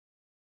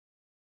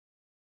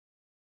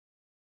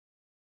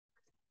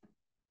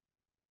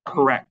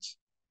Correct.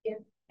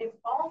 If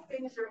all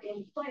things are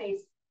in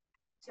place,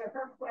 to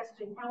her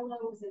question, how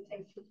long does it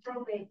take for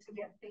probate to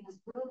get things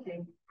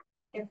moving?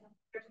 If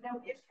there's no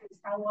issues,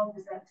 how long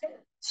does that take?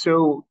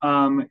 So,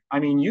 I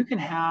mean, you can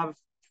have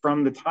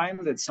from the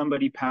time that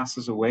somebody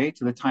passes away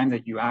to the time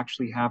that you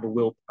actually have a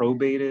will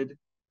probated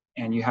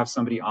and you have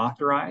somebody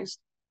authorized,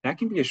 that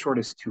can be as short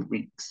as 2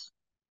 weeks.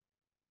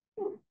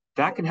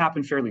 That can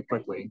happen fairly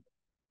quickly.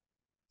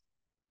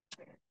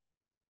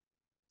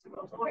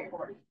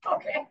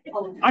 Okay.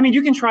 I mean,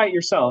 you can try it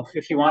yourself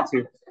if you want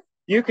to.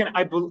 You can,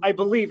 I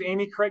believe,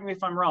 Amy, correct me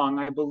if I'm wrong,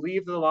 I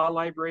believe the law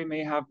library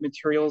may have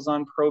materials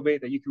on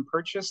probate that you can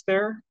purchase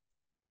there.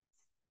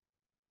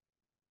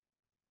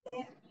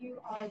 If you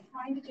are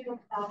trying to do a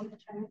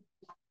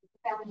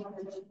family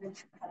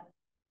arrangement,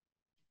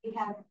 we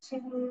have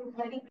 2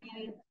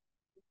 ready-made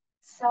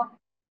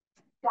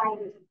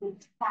self-guided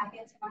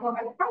packets. Well,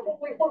 I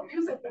probably won't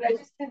use it, but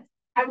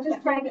I'm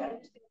just trying to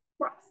understand the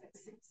process.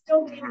 You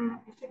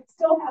should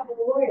still have a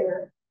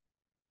lawyer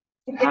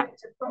to get it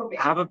to probate.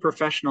 Have a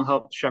professional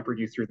help shepherd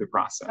you through the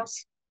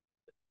process.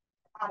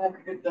 Out of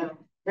the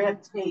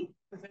red tape,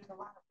 because there's a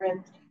lot of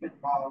red tape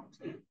involved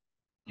too.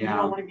 Yeah.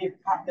 You don't want to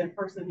get caught, the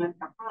person left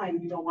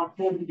behind, you don't want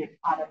them to get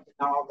caught up in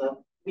all the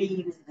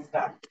weeds and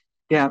stuff.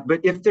 Yeah,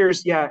 but if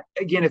there's,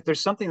 again, if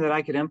there's something that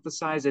I could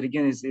emphasize, that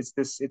again it's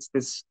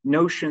this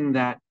notion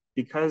that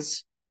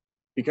because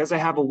I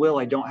have a will,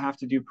 I don't have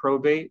to do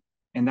probate,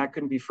 and that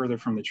couldn't be further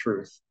from the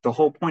truth. The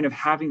whole point of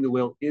having the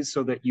will is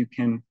so that you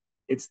can,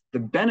 it's the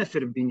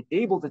benefit of being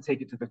able to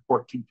take it to the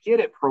court to get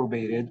it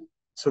probated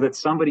so that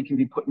somebody can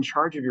be put in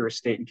charge of your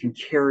estate and can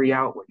carry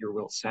out what your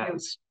will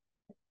says.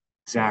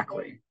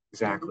 Exactly.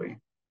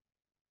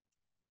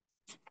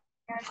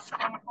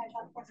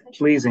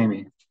 Please,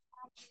 Amy.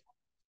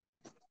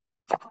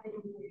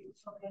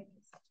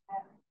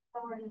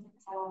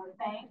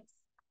 Thanks.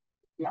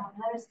 Yeah.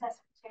 Letters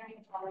testamentary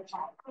to our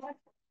child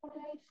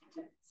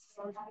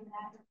so having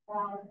that for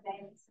our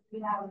banks, we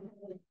have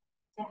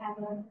to have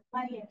a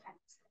money account.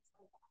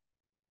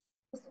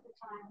 Most of the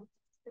time,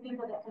 the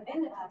people that come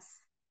into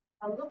us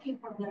are looking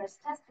for letters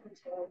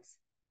testamentary.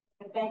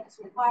 The bank is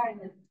requiring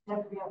them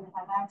to be able to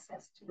have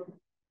access to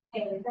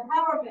pay the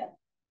power bill,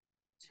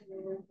 to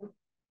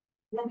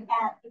look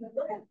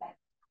at bank.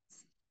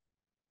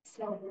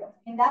 So,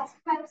 and that's the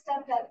kind of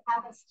stuff that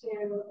happens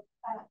to,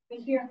 we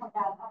hear from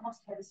that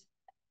almost as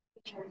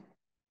teachers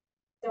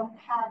don't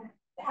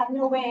have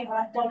no way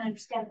or don't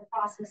understand the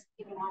process of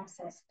giving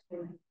access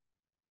to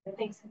the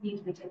things that need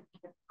to be taken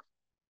care of.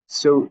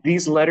 So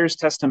these letters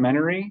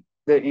testamentary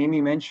that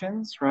Amy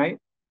mentions, right?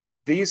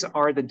 These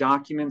are the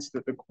documents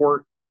that the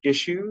court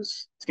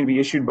issues. It's going to be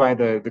issued by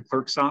the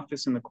clerk's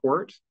office in the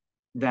court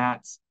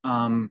that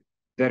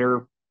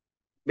are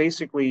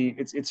basically,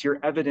 it's your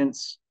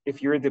evidence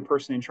if you're the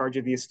person in charge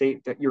of the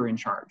estate that you're in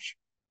charge.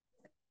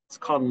 It's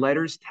called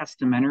letters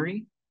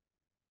testamentary.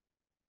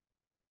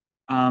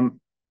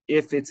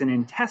 If it's an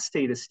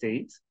intestate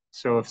estate,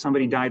 so if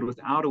somebody died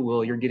without a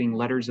will, you're getting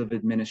letters of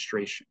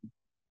administration.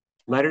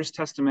 Letters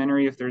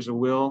testamentary if there's a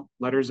will,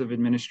 letters of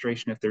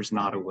administration if there's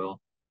not a will.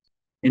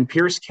 In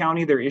Pierce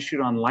County, they're issued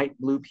on light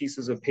blue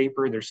pieces of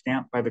paper. They're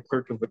stamped by the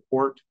clerk of the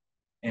court,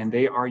 and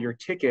they are your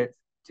ticket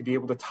to be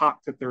able to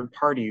talk to third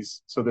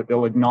parties so that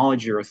they'll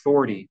acknowledge your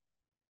authority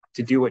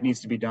to do what needs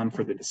to be done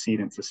for the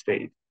decedent's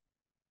estate.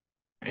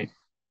 Right?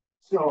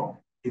 So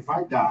if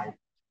I die,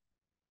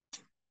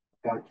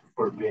 God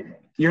forbid.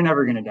 You're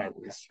never going to die,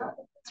 Luis.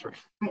 That's right.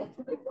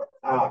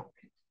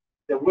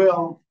 The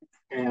will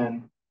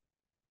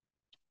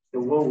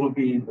will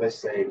be, let's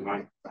say,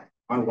 my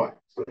wife.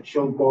 So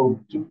she'll go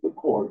to the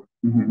court,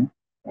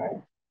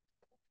 right,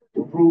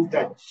 to prove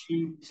that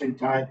she's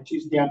entitled,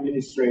 she's the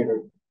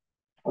administrator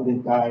of the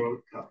entire,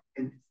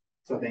 and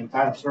so they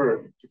entitle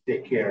her to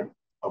take care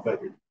of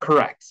everything.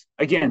 Correct.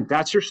 Again,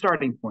 that's your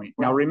starting point.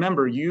 Now,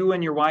 remember, you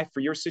and your wife,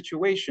 for your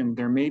situation,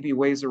 there may be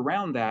ways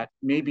around that.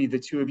 Maybe the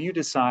two of you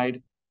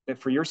decide that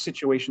for your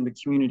situation, the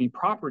community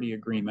property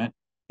agreement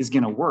is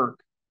going to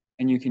work,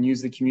 and you can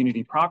use the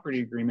community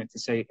property agreement to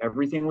say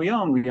everything we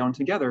own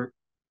together.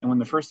 And when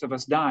the first of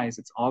us dies,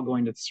 it's all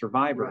going to the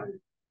survivor. Right.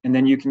 And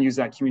then you can use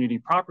that community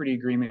property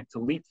agreement to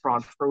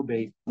leapfrog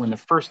probate when the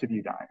first of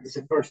you dies. It's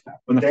the first time.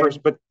 When the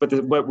first, but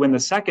when the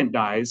second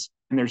dies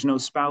and there's no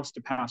spouse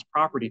to pass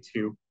property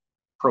to,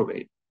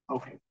 probate.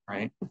 Okay.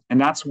 Right.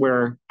 And that's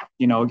where,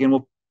 again,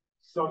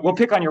 we'll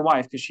pick on your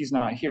wife because she's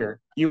not here.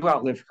 You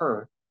outlive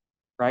her,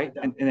 right?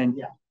 And then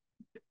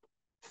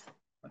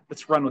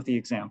let's run with the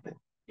example.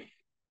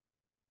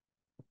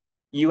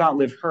 You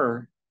outlive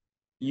her,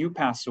 you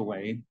pass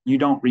away, you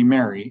don't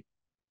remarry.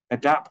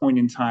 At that point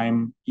in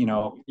time, you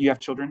have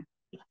children.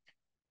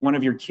 One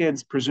of your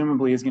kids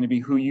presumably is going to be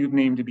who you've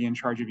named to be in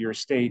charge of your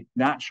estate.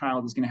 That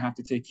child is going to have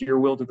to take your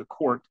will to the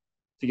court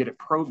to get it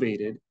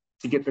probated,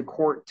 to get the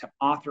court to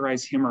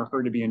authorize him or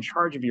her to be in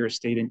charge of your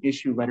estate and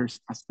issue letters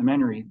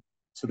testamentary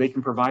so they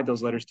can provide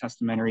those letters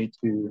testamentary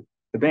to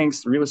the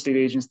banks, the real estate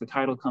agents, the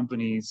title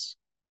companies.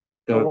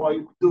 So what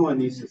you're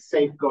doing is a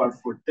safeguard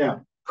for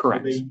them.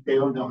 Correct. So they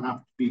don't have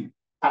to be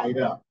tied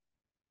up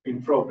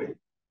in probate.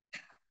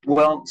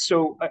 Well,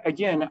 so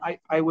again,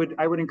 I would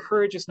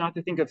encourage us not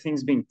to think of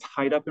things being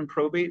tied up in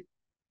probate,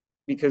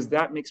 because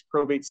that makes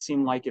probate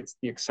seem like it's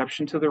the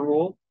exception to the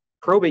rule.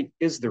 Probate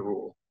is the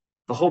rule.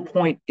 The whole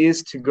point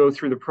is to go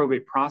through the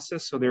probate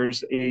process, so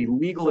there's a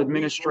legal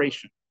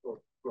administration.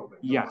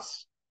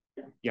 Yes.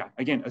 Yeah.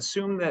 Again,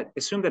 assume that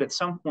at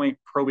some point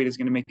probate is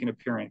going to make an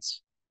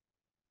appearance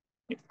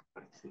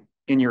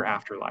in your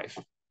afterlife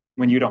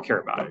when you don't care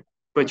about it,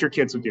 but your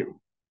kids will do,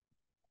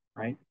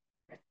 right?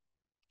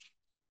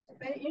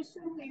 But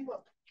usually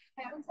what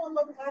happens on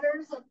the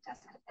letters of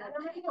testament,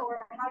 or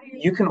how do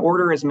you can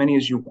order as many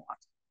as you want.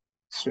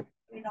 So,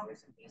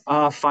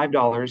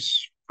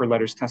 $5 for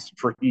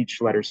for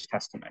each letters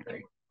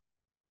testamentary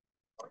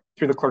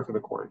through the clerk of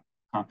the court.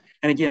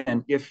 And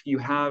again, if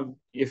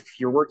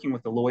you're working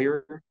with a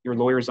lawyer, your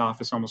lawyer's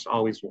office almost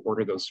always will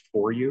order those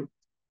for you.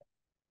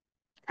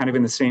 Kind of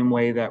in the same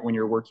way that when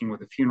you're working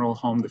with a funeral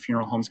home, the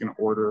funeral home's going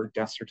to order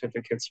death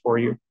certificates for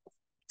you.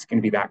 It's going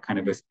to be that kind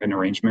of an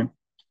arrangement.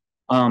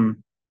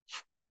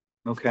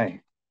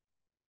 Okay,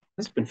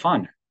 this has been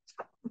fun.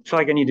 I feel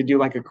like I need to do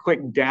like a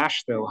quick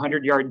dash though,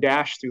 100-yard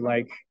dash through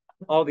like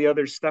all the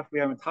other stuff we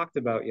haven't talked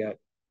about yet.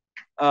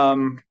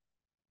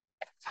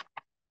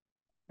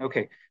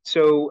 Okay,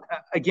 so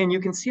again, you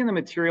can see in the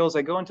materials,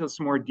 I go into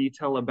some more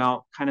detail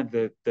about kind of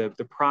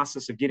the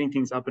process of getting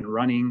things up and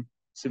running,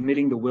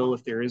 submitting the will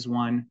if there is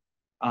one.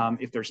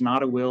 If there's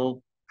not a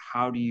will,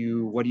 what do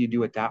you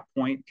do at that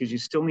point? Because you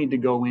still need to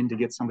go in to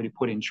get somebody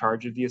put in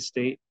charge of the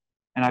estate.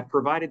 And I've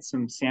provided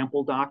some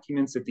sample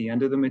documents at the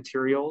end of the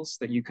materials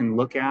that you can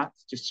look at,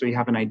 just so you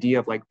have an idea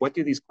of like, what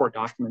do these court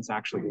documents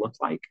actually look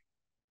like?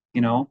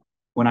 You know,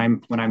 when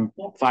I'm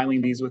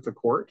filing these with the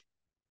court,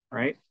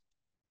 right?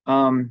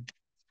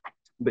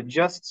 But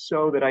just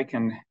so that I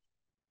can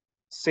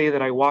say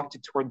that I walked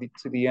it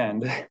to the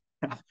end,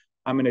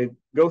 I'm going to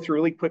go through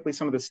really quickly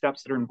some of the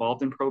steps that are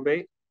involved in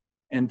probate.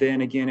 And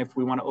then again, if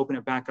we want to open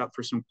it back up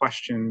for some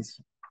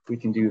questions, we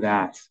can do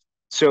that.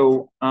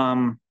 So,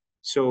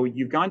 so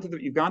you've gone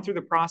through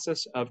the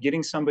process of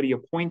getting somebody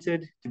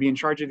appointed to be in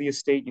charge of the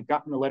estate. You've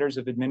gotten the letters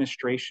of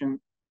administration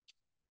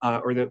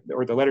or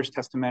the letters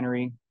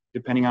testamentary,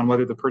 depending on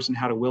whether the person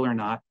had a will or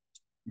not.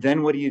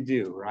 Then what do you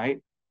do, right?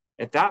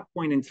 At that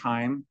point in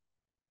time,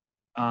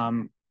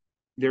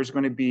 there's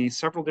going to be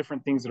several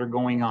different things that are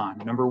going on.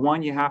 Number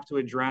one, you have to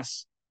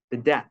address the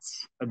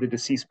debts of the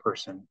deceased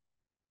person.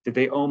 Did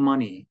they owe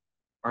money?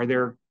 Are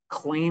there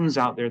claims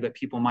out there that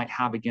people might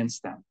have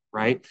against them,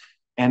 right?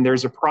 And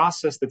there's a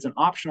process that's an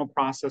optional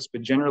process,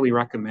 but generally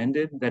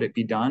recommended that it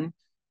be done,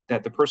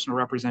 that the personal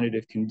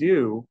representative can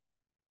do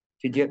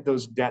to get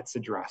those debts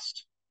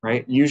addressed,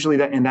 right? Usually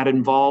that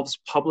involves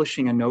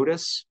publishing a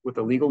notice with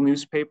a legal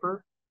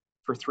newspaper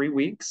for 3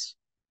 weeks,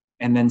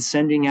 and then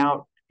sending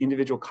out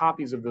individual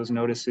copies of those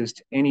notices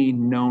to any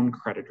known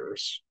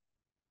creditors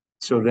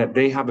so that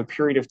they have a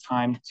period of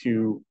time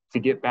to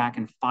get back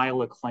and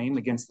file a claim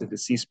against the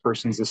deceased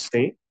person's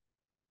estate.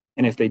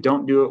 And if they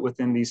don't do it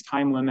within these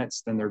time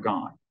limits, then they're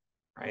gone,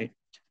 right?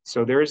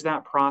 So there is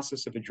that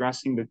process of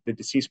addressing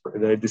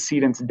the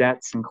decedent's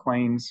debts and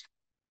claims.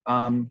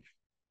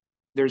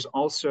 There's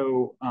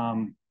also,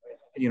 one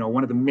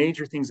of the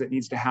major things that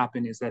needs to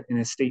happen is that an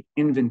estate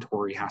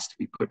inventory has to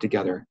be put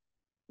together.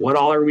 What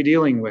all are we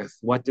dealing with?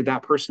 What did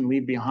that person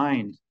leave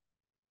behind?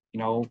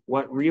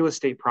 What real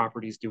estate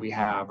properties do we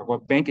have? Or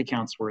what bank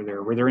accounts were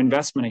there? Were there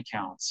investment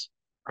accounts?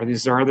 Are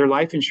there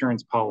life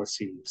insurance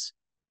policies?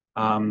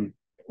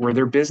 Were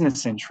there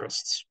business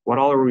interests? What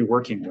all are we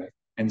working with?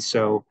 And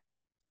so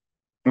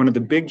one of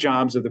the big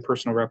jobs of the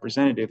personal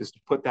representative is to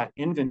put that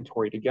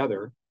inventory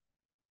together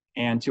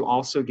and to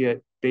also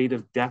get date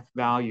of death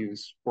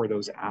values for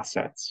those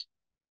assets.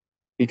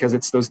 Because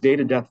it's those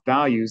date of death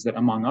values that,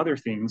 among other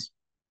things,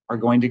 are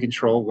going to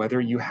control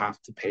whether you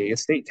have to pay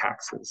estate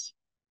taxes.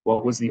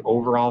 What was the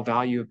overall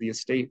value of the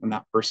estate when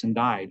that person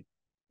died?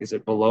 Is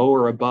it below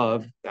or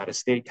above that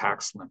estate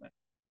tax limit?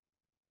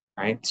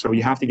 Right? So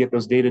you have to get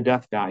those date of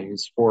death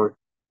values for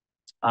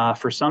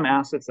some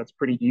assets. That's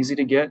pretty easy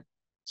to get.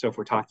 So if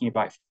we're talking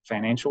about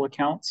financial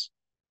accounts,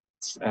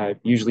 it's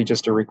usually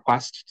just a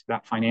request to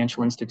that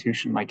financial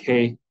institution, like,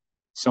 hey,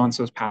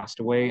 so-and-so's passed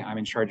away. I'm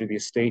in charge of the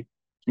estate.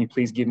 Can you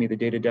please give me the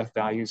date of death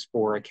values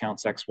for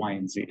accounts X, Y,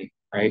 and Z,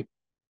 right?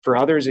 For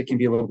others, it can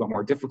be a little bit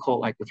more difficult,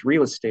 like with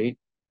real estate.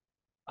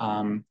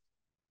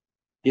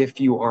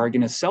 If you are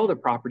going to sell the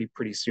property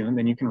pretty soon,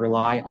 then you can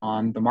rely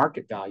on the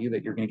market value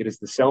that you're going to get as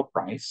the sell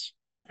price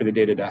for the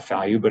date of death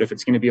value. But if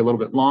it's going to be a little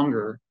bit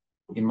longer,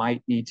 you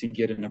might need to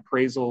get an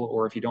appraisal,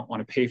 or if you don't want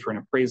to pay for an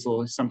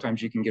appraisal,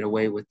 sometimes you can get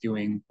away with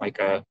doing like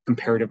a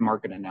comparative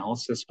market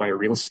analysis by a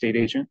real estate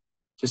agent,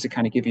 just to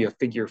kind of give you a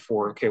figure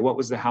for, okay, what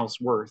was the house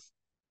worth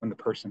when the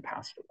person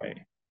passed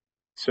away?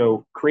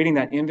 So creating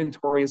that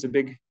inventory is a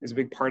big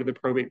part of the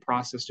probate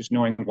process, just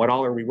knowing what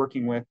all are we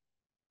working with,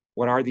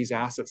 what are these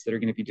assets that are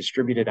going to be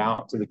distributed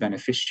out to the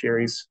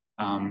beneficiaries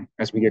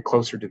as we get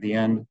closer to the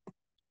end.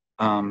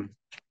 Let's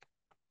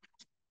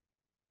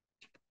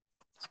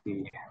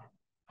see.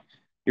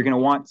 You're going to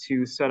want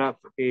to set up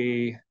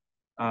a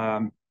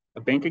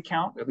a bank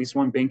account, at least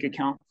one bank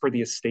account for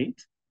the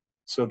estate.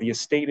 So the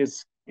estate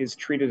is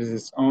treated as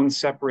its own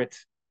separate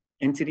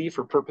entity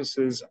for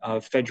purposes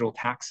of federal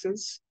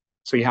taxes.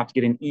 So you have to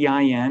get an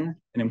EIN,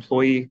 an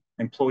employer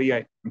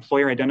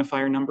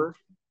identifier number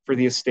for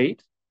the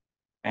estate.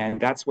 And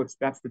that's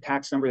the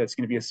tax number that's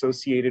going to be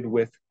associated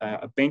with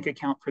a bank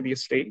account for the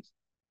estate.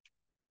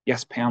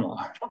 Yes,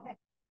 Pamela. Okay.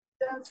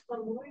 Does the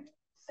lawyer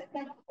sit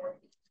down or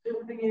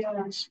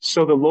do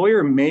So the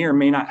lawyer may or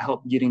may not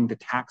help getting the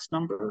tax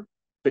number,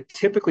 but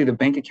typically the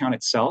bank account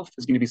itself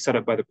is going to be set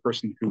up by the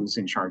person who's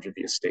in charge of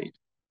the estate.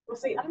 Well,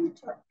 see, I'm in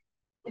charge.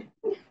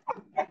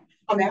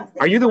 I'm asking.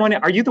 Are you the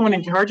one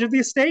in charge of the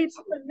estate?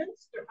 I'm the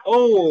minister.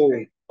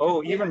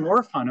 Oh, even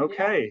more fun.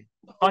 Okay.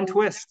 Yeah. Fun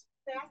twist.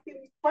 I'm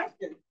asking these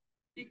questions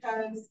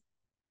because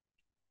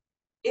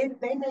if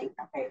they make,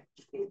 okay,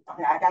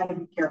 I got to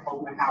be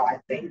careful with how I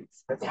say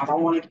this because I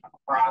don't want to come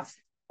across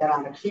that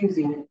I'm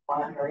accusing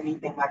one or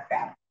anything like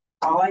that.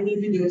 All I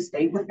need to do is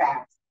state the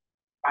facts,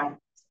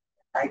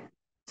 right?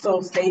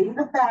 So stating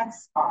the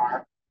facts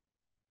are,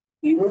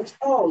 we were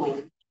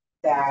told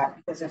that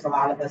because there's a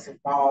lot of us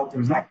involved,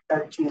 there's like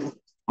 13.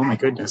 Oh my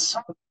goodness.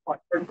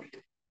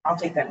 I'll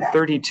take that back.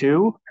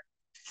 32?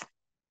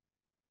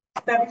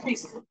 7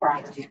 pieces of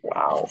property.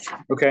 Wow.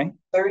 Okay.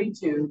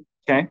 32.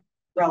 Okay.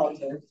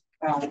 Relatives,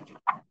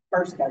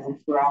 first cousins,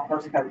 we're all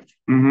first cousins.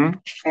 Mm-hmm.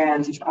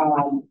 And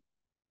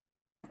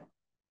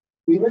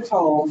we were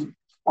told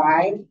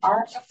by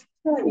our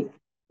attorney,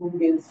 who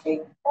is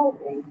a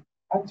probate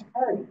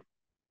attorney,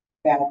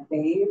 that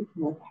they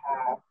would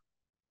have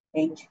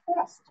a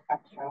trust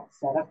account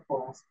set up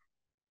for us.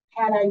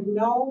 Had I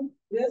known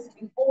this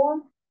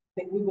before,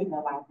 then we wouldn't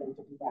allow them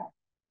to do that.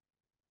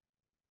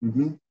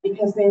 Mm-hmm.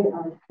 Because they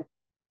are,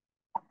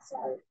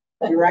 sorry,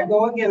 here I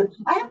go again.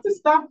 I have to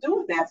stop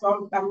doing that.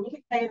 So I'm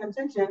really paying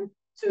attention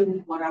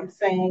to what I'm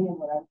saying and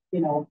what I'm,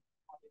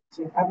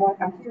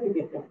 I'm here to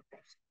get them,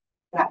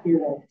 not here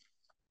to.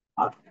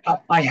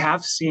 I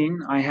have seen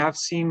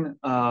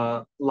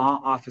law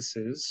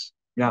offices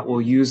that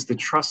will use the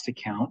trust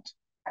account,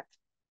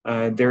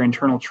 their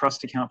internal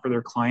trust account for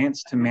their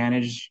clients to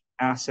manage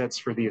assets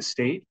for the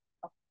estate.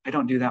 I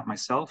don't do that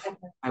myself.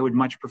 Okay. I would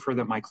much prefer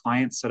that my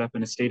clients set up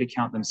an estate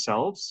account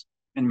themselves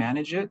and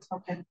manage it.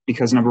 Okay.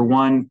 Because number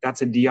one,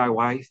 that's a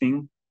DIY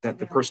thing that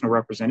the personal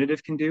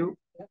representative can do.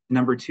 Yep.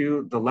 Number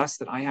two, the less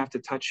that I have to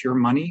touch your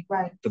money,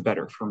 right, the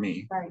better for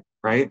me.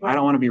 Right? I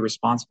don't want to be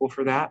responsible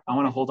for that. I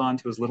want to hold on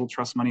to as little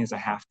trust money as I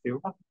have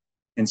to. Okay.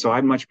 And so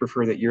I'd much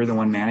prefer that you're the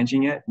one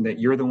managing it and that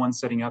you're the one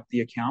setting up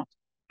the account.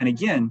 And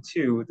again,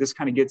 too, this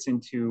kind of gets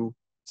into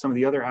some of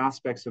the other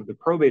aspects of the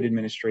probate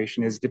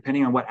administration is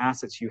depending on what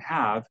assets you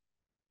have,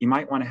 you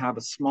might want to have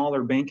a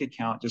smaller bank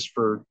account just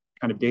for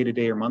kind of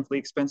day-to-day or monthly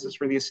expenses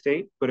for the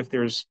estate. But if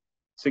there's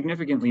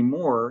significantly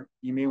more,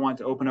 you may want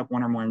to open up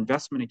one or more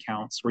investment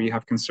accounts where you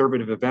have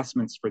conservative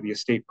investments for the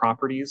estate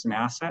properties and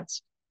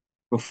assets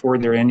before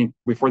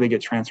they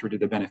get transferred to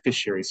the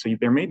beneficiary. So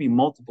there may be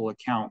multiple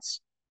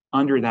accounts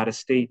under that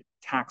estate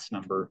tax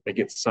number that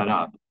gets set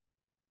up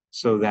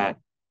so that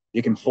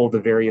you can hold the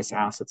various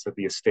assets of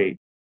the estate.